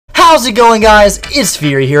How's it going, guys? It's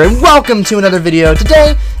Fury here, and welcome to another video.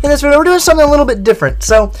 Today, in this video, we're doing something a little bit different.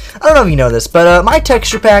 So, I don't know if you know this, but my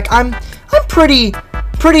texture pack, I'm pretty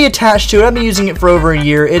attached to it. I've been using it for over a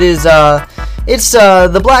year. It is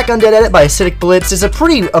the Black Undead Edit by Acidic Blitz. It's a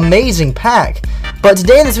pretty amazing pack. But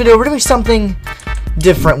today in this video, we're doing something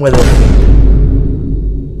different with it.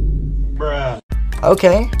 Bruh.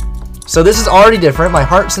 Okay. So this is already different. My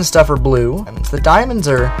hearts and stuff are blue. The diamonds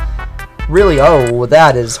are really, oh,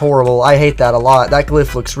 that is horrible. I hate that a lot. That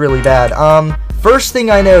glyph looks really bad. First thing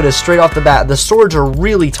I noticed straight off the bat, the swords are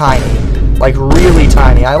really tiny. Like really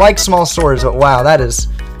tiny. I like small swords, but wow, that is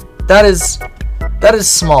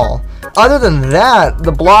small. Other than that,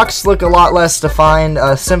 the blocks look a lot less defined,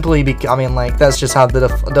 simply because, I mean, like, that's just how the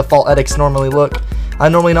default edits normally look.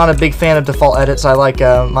 I'm normally not a big fan of default edits. I like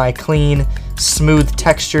my clean, smooth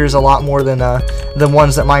textures a lot more than the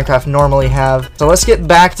ones that Minecraft normally have. So let's get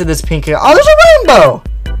back to this pink. Oh, there's a rainbow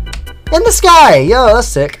in the sky. Yo, that's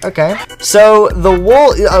sick. Okay. So the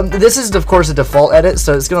wool. This is of course a default edit,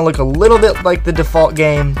 so it's gonna look a little bit like the default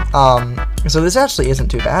game. So this actually isn't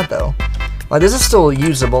too bad though. Like, this is still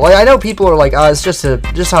usable. Like, I know people are like, it's just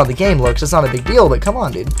how the game looks. It's not a big deal, but come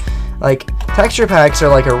on, dude. Like, texture packs are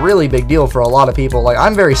like a really big deal for a lot of people. Like,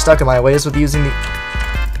 I'm very stuck in my ways with using the.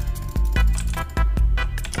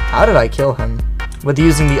 How did I kill him? With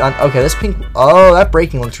using the okay, this pink. Oh, that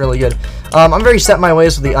breaking looks really good. I'm very set in my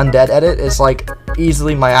ways with the undead edit. It's like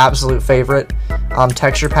easily my absolute favorite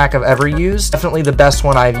texture pack I've ever used. Definitely the best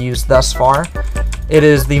one I've used thus far. It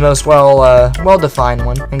is the most well-defined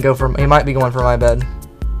one. And go for. He might be going for my bed.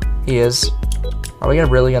 He is. Are we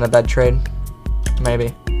really gonna bed trade?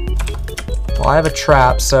 Maybe. Well, I have a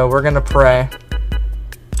trap, so we're gonna pray.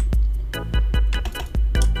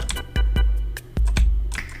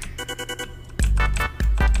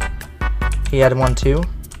 He had one too.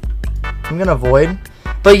 I'm gonna avoid.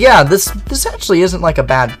 But yeah, this actually isn't like a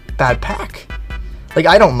bad pack. Like,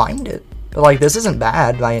 I don't mind it. But like, this isn't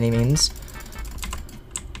bad by any means.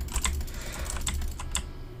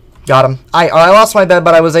 Got him. I lost my bed,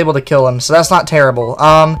 but I was able to kill him, so that's not terrible.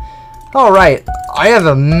 Alright. I have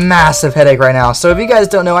a massive headache right now. So if you guys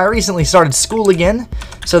don't know, I recently started school again.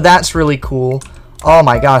 So that's really cool. Oh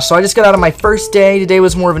my gosh. So I just got out of my first day. Today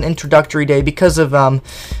was more of an introductory day because of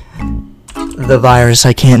the virus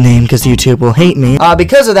I can't name because YouTube will hate me.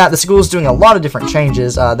 Because of that, the school's doing a lot of different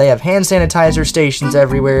changes. They have hand sanitizer stations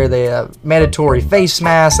everywhere. They have mandatory face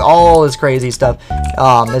masks, all this crazy stuff.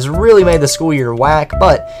 It's really made the school year whack,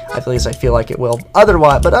 but at least I feel like it will.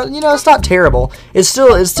 Otherwise, but you know, it's not terrible. It's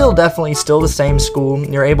still definitely still the same school.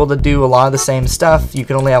 You're able to do a lot of the same stuff. You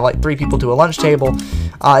can only have like 3 people to a lunch table.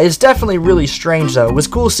 It's definitely really strange though. It was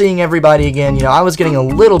cool seeing everybody again. You know, I was getting a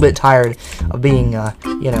little bit tired of being,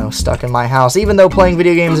 you know, stuck in my house. Even though playing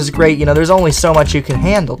video games is great, you know, there's only so much you can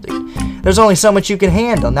handle, dude. There's only so much you can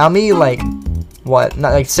handle. Now me, like, what,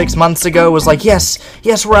 not like 6 months ago was like, yes,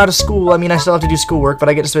 we're out of school. I mean, I still have to do schoolwork, but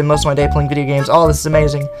I get to spend most of my day playing video games. Oh, this is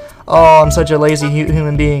amazing. Oh, I'm such a lazy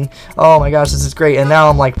human being. Oh my gosh, this is great. And now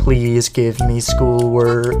I'm like, please give me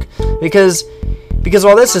schoolwork. Because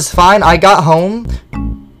while this is fine, I got home.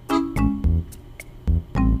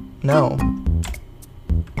 No.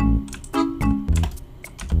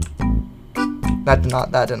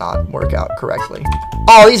 That did not work out correctly.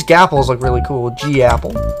 Oh, these gapples look really cool.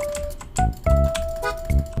 G-apple.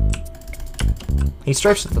 He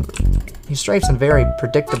strafes in very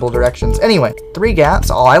predictable directions. Anyway, 3 gaps.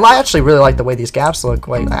 Oh, I actually really like the way these gaps look.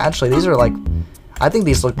 Wait, actually, these are like, I think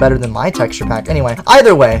these look better than my texture pack. Anyway,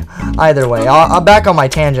 either way, I'll back on my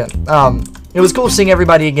tangent. It was cool seeing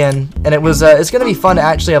everybody again, and it was it's gonna be fun to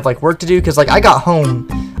actually have like work to do, because like I got home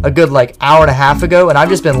a good like hour and a half ago, and I've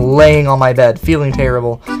just been laying on my bed feeling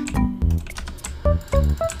terrible.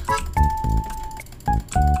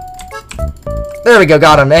 There we go,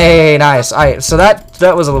 got him. Hey, nice. Alright, so that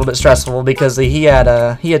was a little bit stressful because he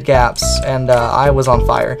had gaps and I was on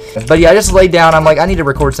fire. But yeah, I just laid down. I'm like, I need to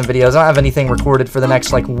record some videos. I don't have anything recorded for the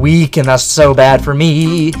next like week, and that's so bad for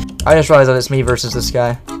me. I just realized that it's me versus this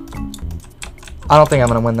guy. I don't think I'm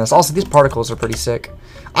gonna win this. Also, these particles are pretty sick.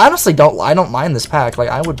 I honestly don't mind this pack. Like,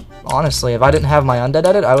 I would honestly, if I didn't have my undead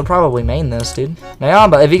edit, I would probably main this, dude.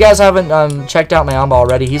 Mayamba. If you guys haven't checked out Mayamba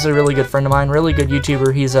already, he's a really good friend of mine, really good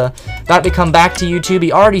YouTuber. He's about to come back to YouTube.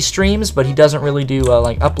 He already streams, but he doesn't really do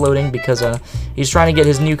like uploading because he's trying to get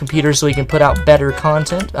his new computer so he can put out better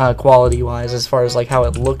content, quality-wise, as far as like how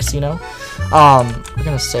it looks, you know. We're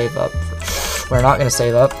gonna save up. We're not gonna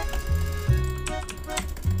save up.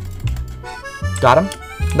 Got him.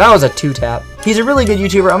 That was a 2-tap. He's a really good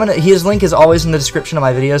YouTuber. His link is always in the description of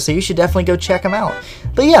my video, so you should definitely go check him out.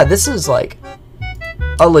 But yeah, this is like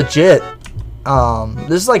a legit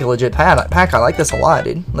This is like a legit pack. I like this a lot,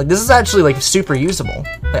 dude. Like, this is actually like super usable.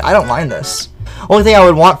 Like, I don't mind this. Only thing I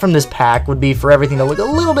would want from this pack would be for everything to look a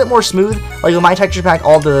little bit more smooth. Like with my texture pack,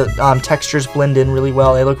 all the textures blend in really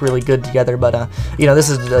well. They look really good together, but you know, this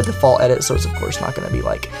is the default edit, so it's of course not going to be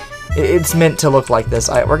like, it's meant to look like this.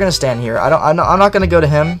 We're going to stand here. I'm not going to go to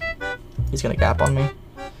him. He's going to gap on me.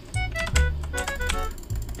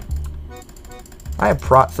 I have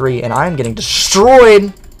prot 3 and I'm getting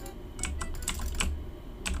destroyed.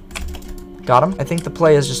 Got him. I think the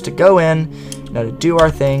play is just to go in, you know, to do our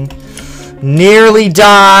thing. Nearly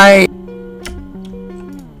die.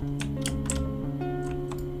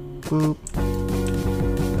 Boop.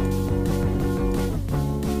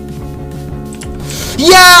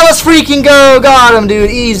 Yeah, let's freaking go. Got him, dude.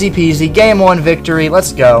 Easy peasy. Game 1 victory.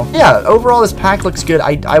 Let's go. Yeah, overall this pack looks good.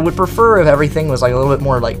 I would prefer if everything was like a little bit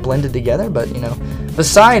more like blended together, but you know,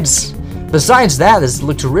 besides that, this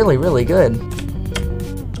looks really, really good.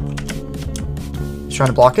 Just trying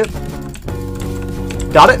to block it.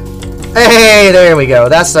 Got it. Hey, there we go.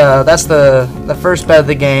 That's the first bed of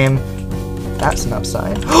the game. That's an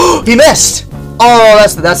upside. He missed. Oh,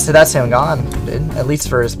 that's him gone, dude. At least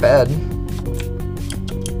for his bed.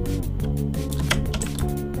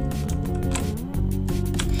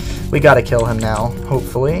 We gotta kill him now,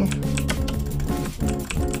 hopefully.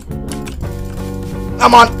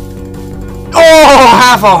 Come on. Oh,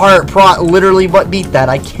 half a heart prot. Literally, what beat that?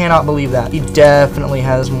 I cannot believe that. He definitely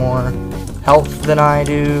has more health than I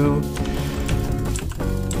do.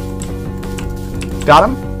 Got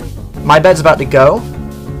him. My bed's about to go.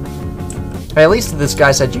 Hey, at least this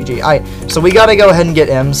guy said GG. Alright, so we gotta go ahead and get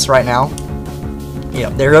M's right now. Yeah,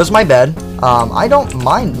 there goes my bed. I don't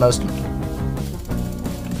mind most.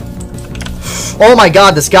 Oh my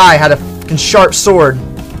god, this guy had a fucking sharp sword.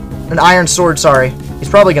 An iron sword, sorry. He's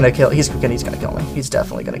probably gonna kill. He's gonna kill me. He's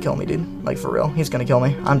definitely gonna kill me, dude. Like, for real. He's gonna kill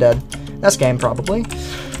me. I'm dead. That's game, probably.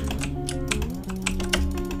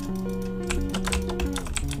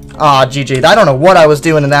 Aw, GG. I don't know what I was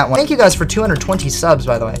doing in that one. Thank you guys for 220 subs,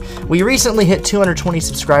 by the way. We recently hit 220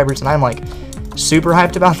 subscribers, and I'm, like, super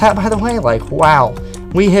hyped about that, by the way. Like, wow.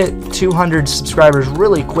 We hit 200 subscribers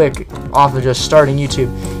really quick off of just starting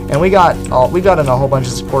YouTube. And we've gotten a whole bunch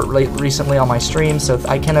of support recently on my stream, so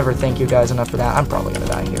I can never thank you guys enough for that. I'm probably gonna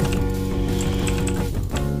die here.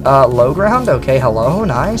 Low ground? Okay, hello.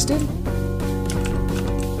 Nice, dude.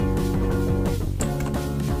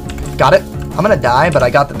 Got it. I'm gonna die, but I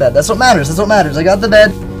got the bed. That's what matters. That's what matters. I got the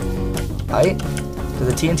bed. Alright. Did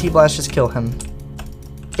the TNT blast just kill him?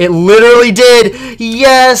 It literally did!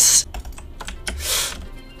 Yes!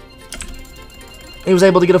 He was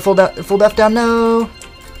able to get a full def down. No!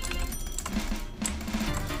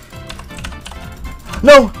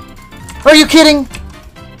 No! Are you kidding?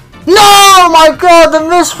 No! My god, the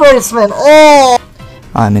misplacement! Oh!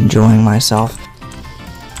 I'm enjoying myself.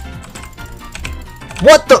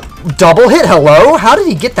 What the? Double hit? Hello? How did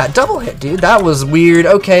he get that double hit, dude? That was weird.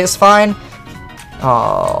 Okay, it's fine.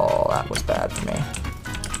 Oh, that was bad for me.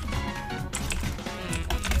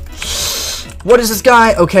 What is this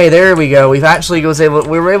guy? Okay, there we go. We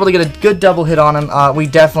were able to get a good double hit on him. We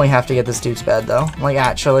definitely have to get this dude's bed, though. Like,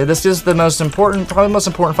 actually, this is the most important, probably the most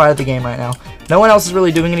important fight of the game right now. No one else is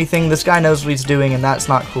really doing anything. This guy knows what he's doing, and that's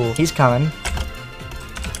not cool. He's coming.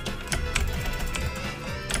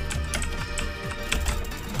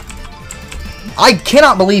 I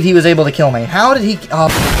cannot believe he was able to kill me. How did he?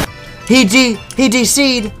 He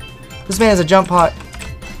DC'd. This man has a jump pot.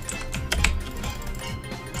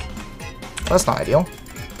 That's not ideal.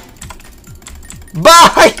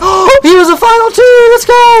 Bye! He was a final 2! Let's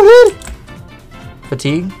go, dude!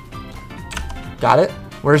 Fatigue. Got it.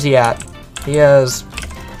 Where's he at? He is...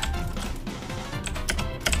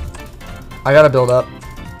 I gotta build up.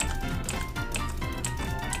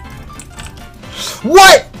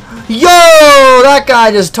 What? Yo! That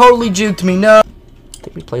guy just totally juked me. No. I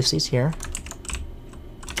think we place these here.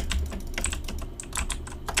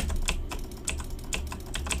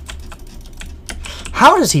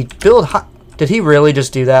 How does he build? Did he really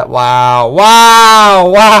just do that? Wow. Wow.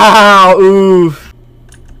 Wow. Oof.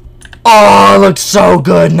 Oh, it looked so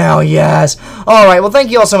good now, yes. Alright, well, thank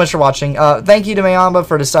you all so much for watching. Thank you to Mayamba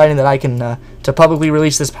for deciding that I can to publicly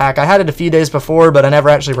release this pack. I had it a few days before, but I never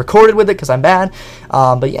actually recorded with it because I'm bad.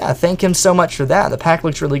 But yeah, thank him so much for that. The pack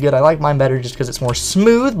looks really good. I like mine better just because it's more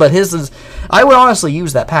smooth, but his is... I would honestly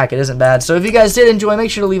use that pack. It isn't bad. So if you guys did enjoy,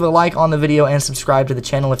 make sure to leave a like on the video and subscribe to the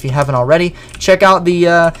channel if you haven't already. Check out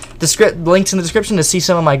the links in the description to see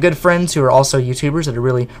some of my good friends who are also YouTubers that are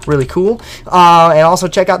really, really cool. And also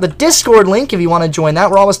check out the Discord link if you want to join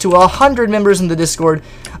that. We're almost to 100 members in the Discord.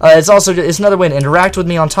 It's another way to interact with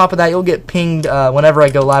me. On top of that, you'll get pinged whenever I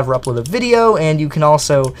go live or upload a video, and you can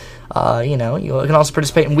also, you can also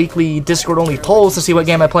participate in weekly Discord-only polls to see what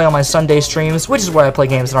game I play on my Sunday streams, which is where I play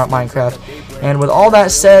games that aren't Minecraft. And with all that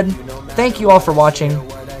said, thank you all for watching.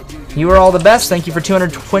 You are all the best. Thank you for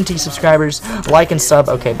 220 subscribers. Like and sub.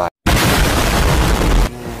 Okay, bye.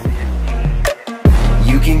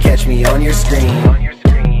 You can catch me on your screen.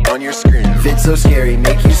 Vid so scary,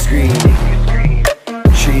 make you scream.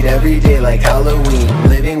 Treat every day like Halloween.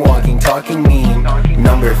 Living, walking, talking meme.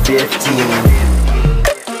 Number 15.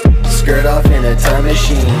 Skirt off in a time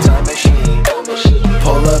machine.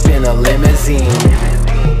 Pull up in a limousine.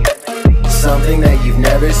 Something that you've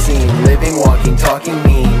never seen. Living, walking, talking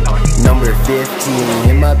meme. Number 15.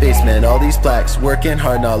 In my basement, all these plaques. Working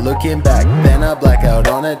hard, not looking back. Then I black out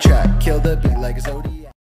on a track. Kill the beat like Zodiac.